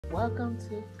Welcome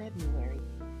to February.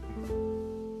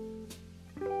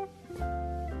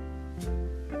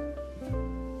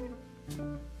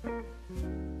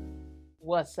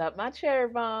 What's up, my cherry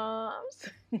bombs?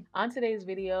 On today's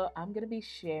video, I'm going to be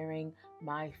sharing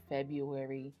my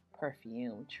February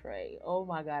perfume tray. Oh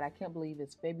my God, I can't believe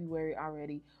it's February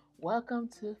already. Welcome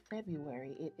to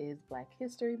February. It is Black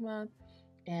History Month,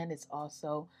 and it's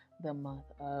also the month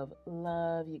of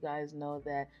love. You guys know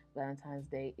that Valentine's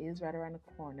Day is right around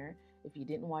the corner. If you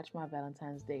didn't watch my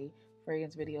Valentine's Day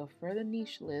fragrance video for the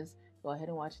niche list, go ahead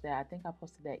and watch that. I think I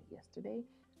posted that yesterday.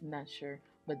 I'm not sure,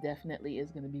 but definitely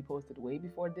is going to be posted way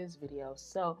before this video.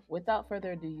 So without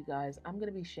further ado, you guys, I'm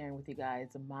going to be sharing with you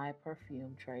guys my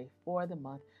perfume tray for the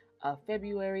month of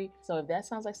February. So if that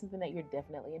sounds like something that you're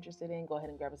definitely interested in, go ahead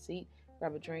and grab a seat,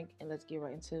 grab a drink, and let's get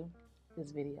right into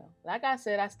this video. Like I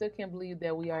said, I still can't believe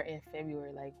that we are in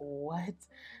February. Like, what?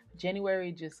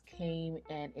 January just came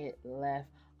and it left.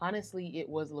 Honestly, it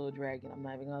was a little dragging, I'm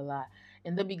not even gonna lie.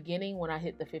 In the beginning, when I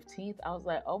hit the 15th, I was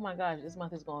like, oh my gosh, this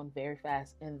month is going very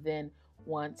fast. And then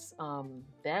once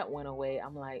that went away,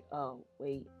 I'm like, oh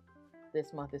wait,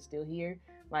 this month is still here.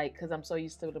 Like, because I'm so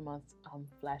used to the months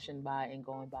flashing by and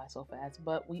going by so fast.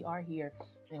 But we are here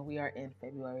and we are in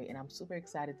February, and I'm super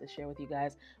excited to share with you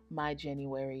guys my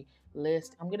January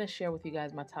list. I'm gonna share with you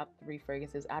guys my top 3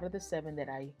 fragrances out of the 7 that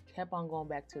I kept on going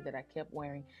back to, that I kept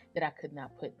wearing, that I could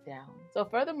not put down. So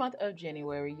for the month of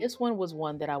January, this one was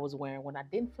one that I was wearing when I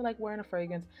didn't feel like wearing a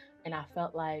fragrance, and I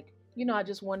felt like, you know, I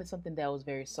just wanted something that was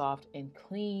very soft and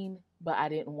clean, but I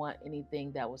didn't want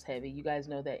anything that was heavy. You guys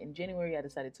know that in January, I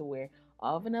decided to wear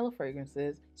all vanilla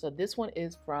fragrances. So this one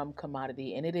is from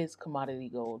Commodity, and it is Commodity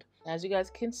Gold. As you guys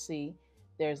can see,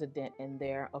 there's a dent in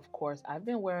there. Of course, I've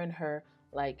been wearing her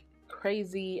like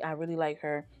crazy. I really like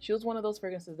her. She was one of those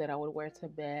fragrances that I would wear to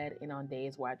bed and on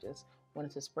days where I just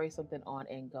wanted to spray something on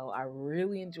and go. I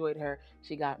really enjoyed her.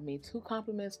 She got me 2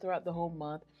 compliments throughout the whole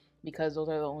month, because those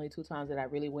are the only 2 times that I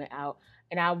really went out.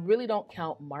 And I really don't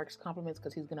count Mark's compliments,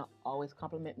 because he's gonna always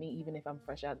compliment me even if I'm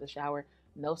fresh out of the shower,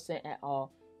 no scent at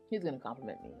all. He's gonna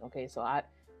compliment me. Okay, so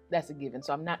that's a given.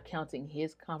 So I'm not counting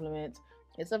his compliments.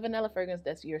 It's a vanilla fragrance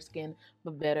that's your skin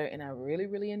but better, and I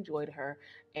really enjoyed her.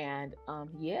 And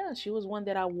yeah, she was one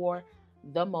that I wore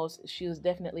the most. She was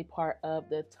definitely part of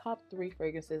the top 3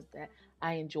 fragrances that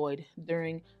I enjoyed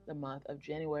during the month of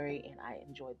January, and I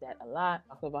enjoyed that a lot.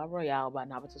 Baklava Royale by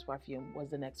Navitus Perfume was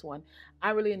the next one.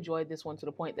 I really enjoyed this one to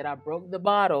the point that I broke the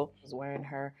bottle. I was wearing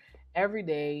her every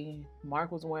day.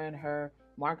 Mark was wearing her.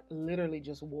 Mark literally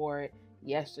just wore it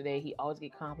yesterday. He always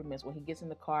get compliments when he gets in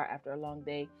the car after a long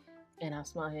day and I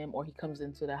smell him, or he comes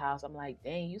into the house. I'm like,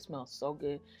 dang, you smell so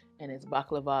good. And it's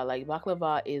baklava. Like,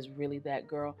 baklava is really that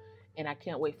girl, and I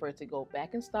can't wait for it to go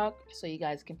back in stock so you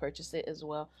guys can purchase it as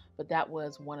well. But that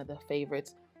was one of the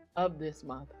favorites of this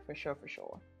month for sure.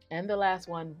 And the last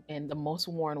one, and the most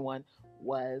worn one,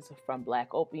 was from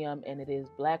Black Opium, and it is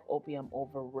Black Opium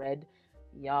over Red.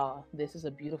 Y'all, this is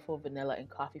a beautiful vanilla and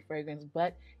coffee fragrance,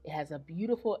 but it has a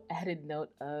beautiful added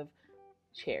note of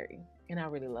cherry, and I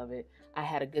really love it. I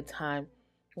had a good time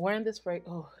wearing this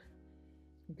fragrance.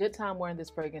 Good time wearing this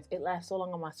fragrance. It lasts so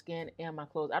long on my skin and my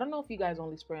clothes. I don't know if you guys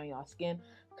only spray on y'all skin,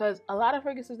 because a lot of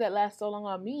fragrances that last so long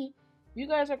on me, you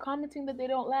guys are commenting that they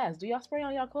don't last. Do y'all spray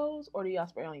on y'all clothes, or do y'all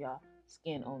spray on y'all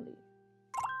skin only?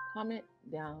 Comment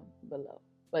down below.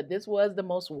 But this was the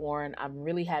most worn. I'm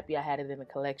really happy I had it in the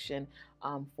collection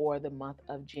for the month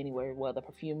of January. Well, the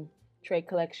perfume tray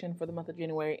collection for the month of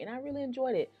January, and I really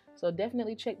enjoyed it. So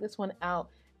definitely check this one out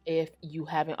if you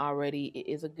haven't already.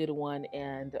 It is a good one.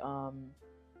 And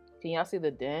can y'all see the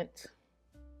dent?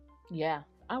 Yeah,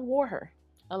 I wore her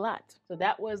a lot. So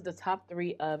that was the top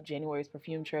 3 of January's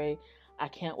perfume tray. I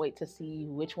can't wait to see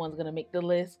which one's gonna make the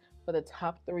list for the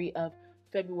top 3 of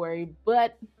February.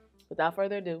 But without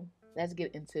further ado, let's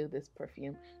get into this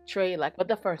perfume tray. But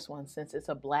the first one, since it's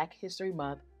a Black History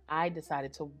Month, I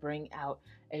decided to bring out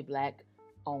a Black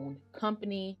owned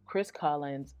company, Chris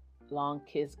Collins Long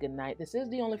Kiss Goodnight. This is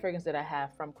the only fragrance that I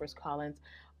have from Chris Collins.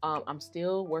 I'm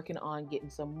still working on getting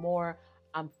some more.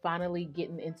 I'm finally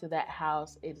getting into that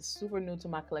house. It is super new to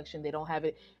my collection. They don't have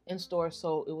it in store,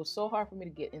 so it was so hard for me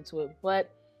to get into it. But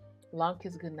Long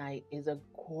Kiss Goodnight is a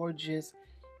gorgeous,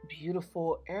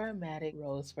 beautiful aromatic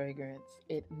rose fragrance.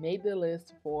 It made the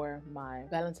list for my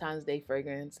Valentine's Day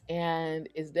fragrance, and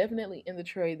it's definitely in the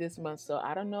tray this month. So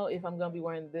I don't know if I'm gonna be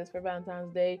wearing this for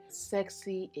Valentine's Day.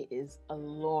 Sexy, it is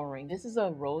alluring. This is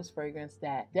a rose fragrance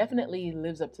that definitely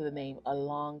lives up to the name, A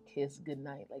Long Kiss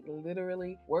Goodnight. Like,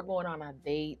 literally, we're going on a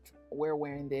date, we're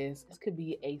wearing this. This could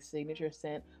be a signature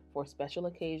scent for special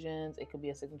occasions. It could be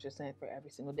a signature scent for every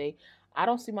single day. I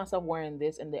don't see myself wearing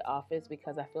this in the office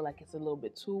because I feel like it's a little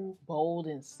bit too bold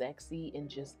and sexy and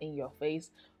just in your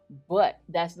face. But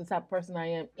that's the type of person I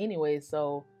am anyway.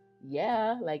 So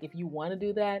yeah, like if you want to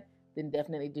do that, then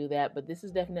definitely do that. But this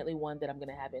is definitely one that I'm going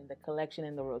to have in the collection,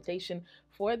 in the rotation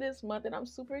for this month. And I'm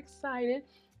super excited.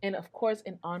 And of course,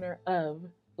 in honor of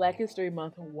Black History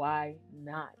Month, why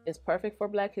not? It's perfect for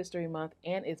Black History Month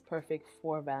and it's perfect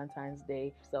for Valentine's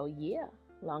Day. So yeah,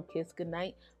 Long Kiss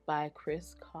Goodnight by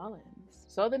Chris Collins.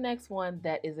 So the next one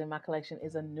that is in my collection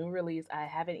is a new release. I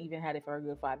haven't even had it for a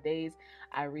good 5 days.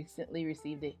 I recently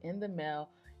received it in the mail.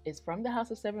 It's from the House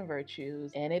of Seven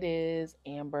Virtues and it is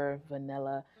Amber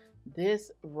Vanilla. This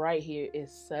right here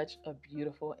is such a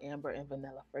beautiful amber and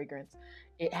vanilla fragrance.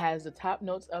 It has the top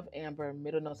notes of amber,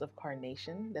 middle notes of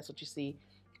carnation. That's what you see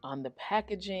on the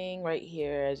packaging right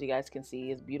here. As you guys can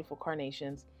see, is beautiful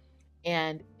carnations.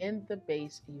 And in the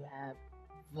base, you have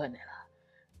vanilla.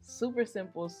 Super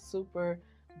simple, super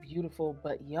beautiful.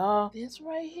 But y'all, this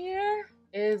right here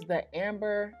is the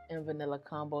amber and vanilla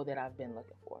combo that I've been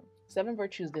looking for. Seven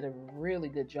Virtues did a really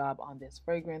good job on this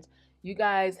fragrance. You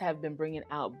guys have been bringing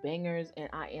out bangers and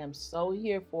I am so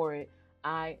here for it.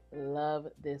 I love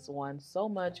this one so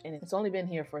much and it's only been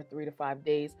here for 3 to 5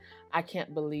 days. I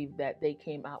can't believe that they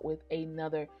came out with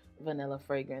another vanilla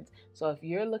fragrance. So if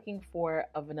you're looking for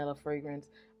a vanilla fragrance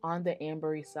on the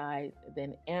ambery side,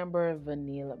 then Amber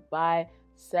Vanilla by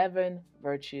Seven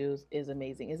Virtues is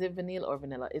amazing. Is it vanilla or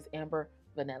vanilla? It's amber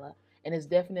vanilla and it's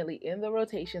definitely in the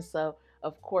rotation. So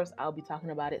of course, I'll be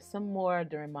talking about it some more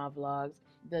during my vlogs.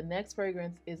 The next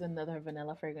fragrance is another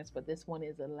vanilla fragrance, but this one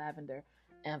is a lavender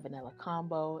and vanilla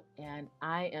combo. And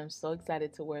I am so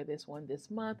excited to wear this one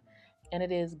this month. And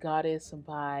it is Goddess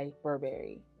by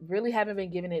Burberry. Really haven't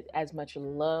been giving it as much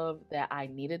love that I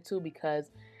needed to because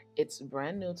it's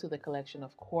brand new to the collection,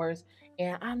 of course.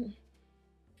 And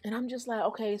I'm just like,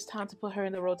 okay, it's time to put her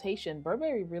in the rotation.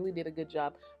 Burberry really did a good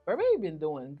job. Burberry been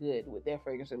doing good with their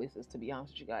fragrance releases, to be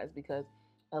honest with you guys, because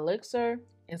Elixir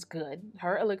is good.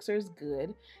 Her Elixir is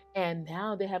good. And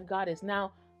now they have Goddess.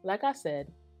 Now, like I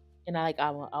said, and I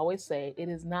will always say, it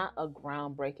is not a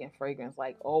groundbreaking fragrance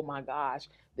like, oh my gosh,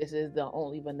 this is the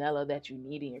only vanilla that you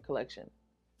need in your collection.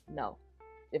 No.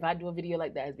 If I do a video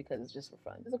like that, it's because it's just for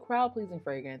fun. It's a crowd-pleasing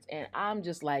fragrance. And I'm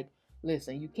just like,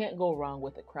 listen, you can't go wrong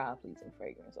with a crowd-pleasing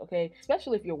fragrance, okay?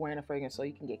 Especially if you're wearing a fragrance so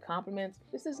you can get compliments.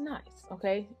 This is nice,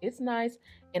 okay? It's nice,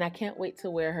 and I can't wait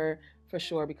to wear her for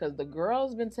sure because the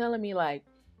girls been telling me, like,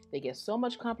 they get so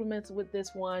much compliments with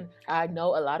this one. I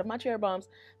know a lot of my cherry bombs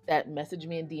that messaged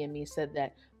me and DM me said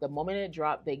that the moment it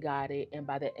dropped, they got it, and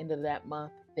by the end of that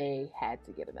month, they had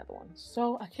to get another one.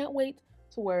 So I can't wait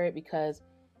to wear it because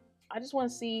I just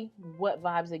want to see what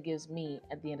vibes it gives me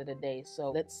at the end of the day. So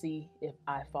let's see if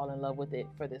I fall in love with it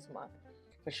for this month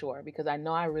for sure, because I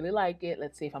know I really like it.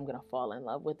 Let's see if I'm going to fall in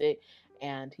love with it.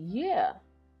 And yeah,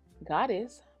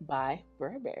 Goddess by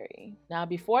Burberry. Now,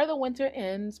 before the winter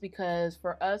ends, because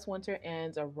for us, winter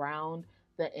ends around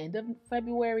the end of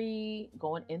February,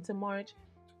 going into March,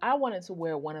 I wanted to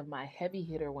wear one of my heavy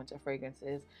hitter winter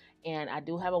fragrances. And I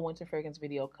do have a winter fragrance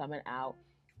video coming out.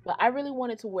 But I really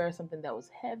wanted to wear something that was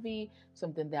heavy,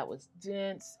 something that was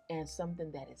dense, and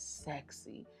something that is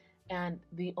sexy. And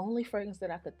the only fragrance that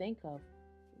I could think of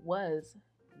was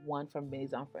one from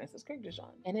Maison Francis Kurkdjian,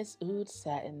 and it's Oud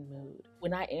Satin Mood.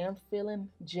 When I am feeling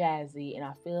jazzy and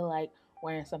I feel like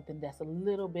wearing something that's a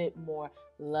little bit more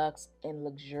luxe and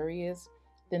luxurious,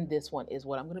 then this one is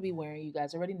what I'm going to be wearing. You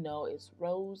guys already know it's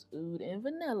rose, oud, and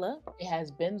vanilla. It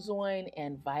has benzoin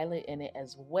and violet in it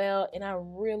as well. And I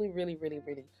really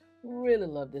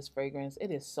love this fragrance.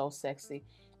 It is so sexy,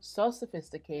 so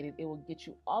sophisticated. It will get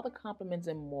you all the compliments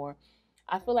and more.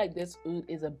 I feel like this oud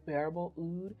is a bearable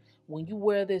oud. When you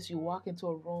wear this, you walk into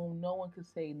a room, no one can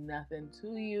say nothing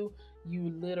to you. You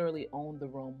literally own the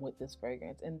room with this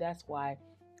fragrance. And that's why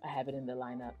I have it in the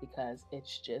lineup, because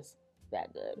it's just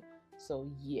that good. So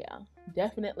yeah,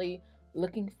 definitely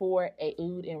looking for a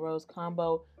oud and rose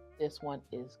combo. This one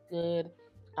is good.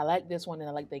 I like this one and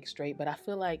I like the X-Straight, but I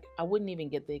feel like I wouldn't even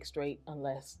get the X-Straight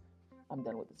unless I'm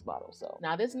done with this bottle. So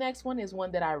now this next one is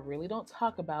one that I really don't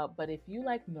talk about, but if you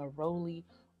like Neroli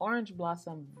Orange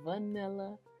Blossom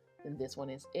Vanilla, then this one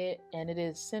is it. And it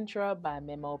is Centra by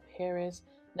Memo Paris.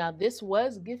 Now this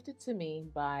was gifted to me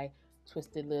by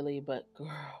Twisted Lily, but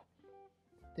girl,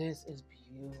 this is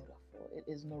beautiful. It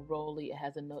is neroli. It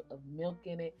has a note of milk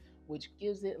in it, which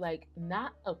gives it like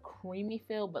not a creamy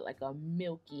feel, but like a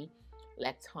milky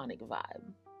lactonic vibe.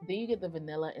 Then you get the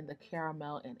vanilla and the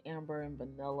caramel and amber and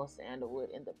vanilla sandalwood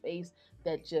in the base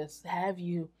that just have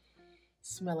you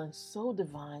Smelling so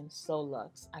divine, so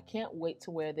luxe. I can't wait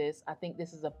to wear this. I think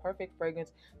this is a perfect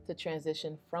fragrance to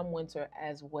transition from winter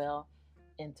as well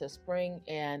into spring.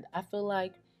 And I feel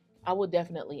like I will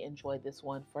definitely enjoy this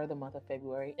one for the month of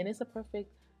February. And it's a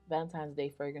perfect Valentine's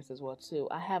Day fragrance as well too.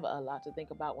 I have a lot to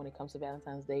think about when it comes to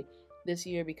Valentine's Day this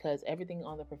year because everything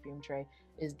on the perfume tray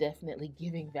is definitely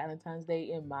giving Valentine's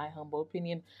Day in my humble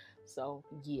opinion. So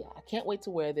yeah, I can't wait to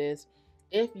wear this.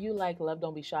 If you like Love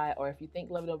Don't Be Shy, or if you think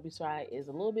Love Don't Be Shy is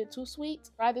a little bit too sweet,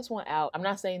 try this one out. I'm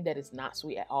not saying that it's not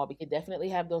sweet at all, because it definitely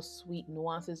have those sweet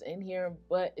nuances in here,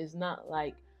 but it's not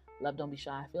like Love Don't Be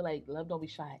Shy. I feel like Love Don't Be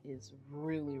Shy is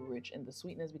really rich in the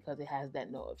sweetness because it has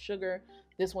that note of sugar.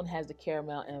 This one has the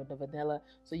caramel and the vanilla,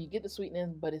 so you get the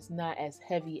sweetness, but it's not as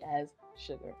heavy as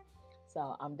sugar.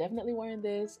 So I'm definitely wearing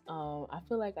this. I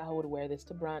feel like I would wear this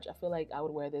to brunch. I feel like I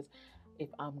would wear this if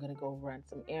I'm gonna go run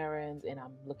some errands and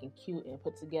I'm looking cute and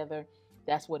put together.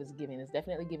 That's what it's giving. It's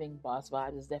definitely giving boss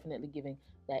vibes. It's definitely giving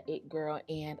that it girl,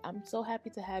 and I'm so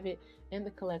happy to have it in the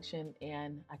collection,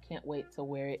 and I can't wait to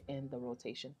wear it in the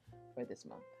rotation for this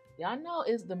month. Y'all know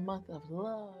it's the month of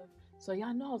love, so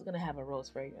y'all know I was gonna have a rose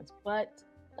fragrance, but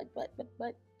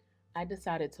I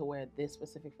decided to wear this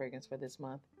specific fragrance for this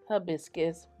month.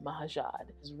 Hibiscus Mahajad.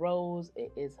 It's rose,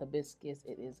 it is hibiscus,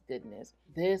 it is goodness.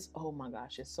 This, oh my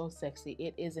gosh, it's so sexy.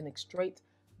 It is an extrait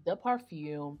de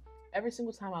Perfume. Every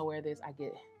single time I wear this, I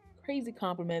get crazy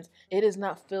compliments. It is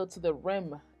not filled to the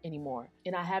rim anymore,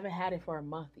 and I haven't had it for a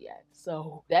month yet.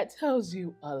 So that tells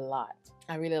you a lot.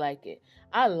 I really like it.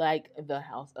 I like the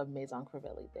house of Maison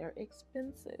Crivelli. They're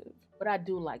expensive, but I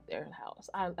do like their house.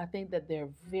 I think that they're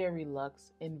very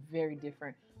luxe and very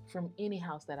different from any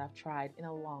house that I've tried in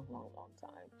a long, long, long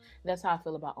time. That's how I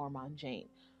feel about Armand Jane.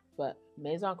 But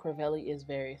Maison Crivelli is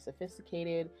very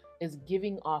sophisticated, is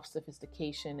giving off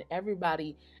sophistication.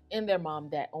 Everybody and their mom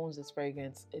that owns this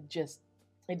fragrance, it just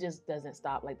doesn't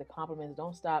stop. Like, the compliments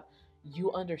don't stop.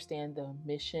 You understand the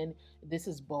mission. This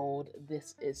is bold,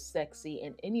 this is sexy,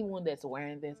 and anyone that's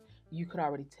wearing this, you could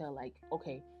already tell, like,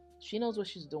 okay, she knows what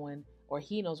she's doing, or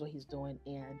he knows what he's doing,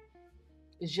 and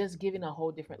it's just giving a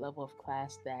whole different level of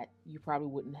class that you probably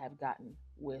wouldn't have gotten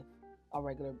with a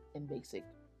regular and basic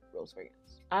rose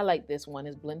fragrance. I like this one.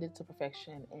 It's blended to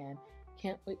perfection, and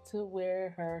can't wait to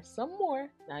wear her some more.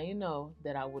 Now you know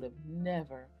that I would have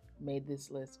never made this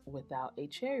list without a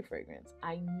cherry fragrance.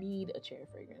 I need a cherry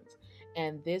fragrance,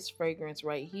 and this fragrance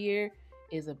right here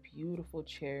is a beautiful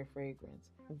cherry fragrance.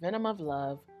 Venom of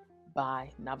Love by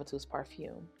Navitus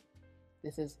Perfume.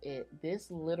 This is it.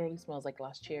 This literally smells like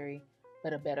Lost Cherry,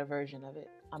 but a better version of it.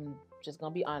 I'm just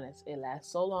gonna be honest. It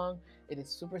lasts so long. It is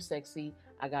super sexy.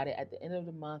 I got it at the end of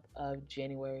the month of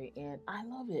January, and I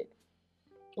love it.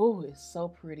 Oh, it's so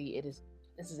pretty. It is.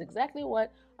 This is exactly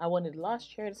what I wanted Lost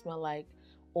Cherry to smell like,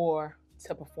 or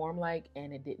to perform like,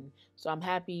 and it didn't. So I'm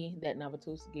happy that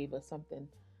Navitus gave us something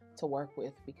to work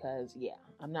with, because yeah,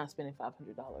 I'm not spending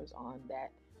 $500 on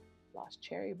that Lost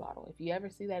Cherry bottle. If you ever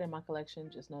see that in my collection,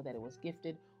 just know that it was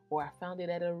gifted, or I found it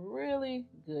at a really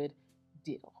good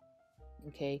deal.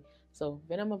 Okay, so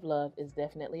Venom of Love is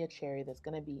definitely a cherry that's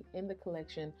going to be in the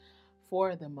collection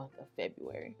for the month of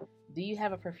February. Do you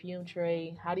have a perfume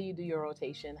tray? How do you do your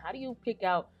rotation? How do you pick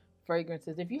out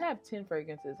fragrances? If you have 10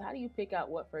 fragrances, how do you pick out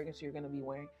what fragrance you're going to be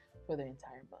wearing for the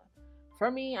entire month? For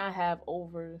me, I have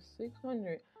over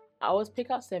 600. I always pick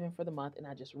out 7 for the month, and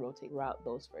I just rotate throughout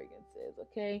those fragrances.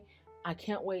 Okay, I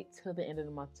can't wait till the end of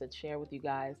the month to share with you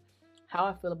guys how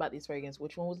I feel about these fragrances,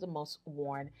 which one was the most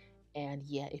worn. And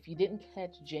yeah, if you didn't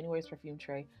catch January's perfume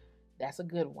tray, that's a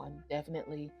good one.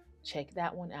 Definitely check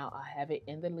that one out. I'll have it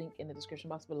in the link in the description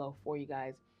box below for you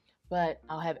guys. But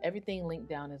I'll have everything linked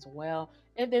down as well.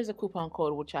 If there's a coupon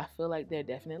code, which I feel like there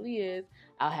definitely is,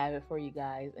 I'll have it for you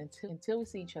guys until we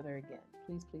see each other again.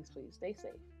 Please, please, please stay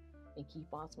safe and keep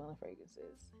on smelling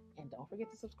fragrances. And don't forget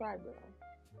to subscribe, girl.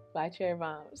 Bye, Cherry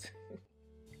Bombs.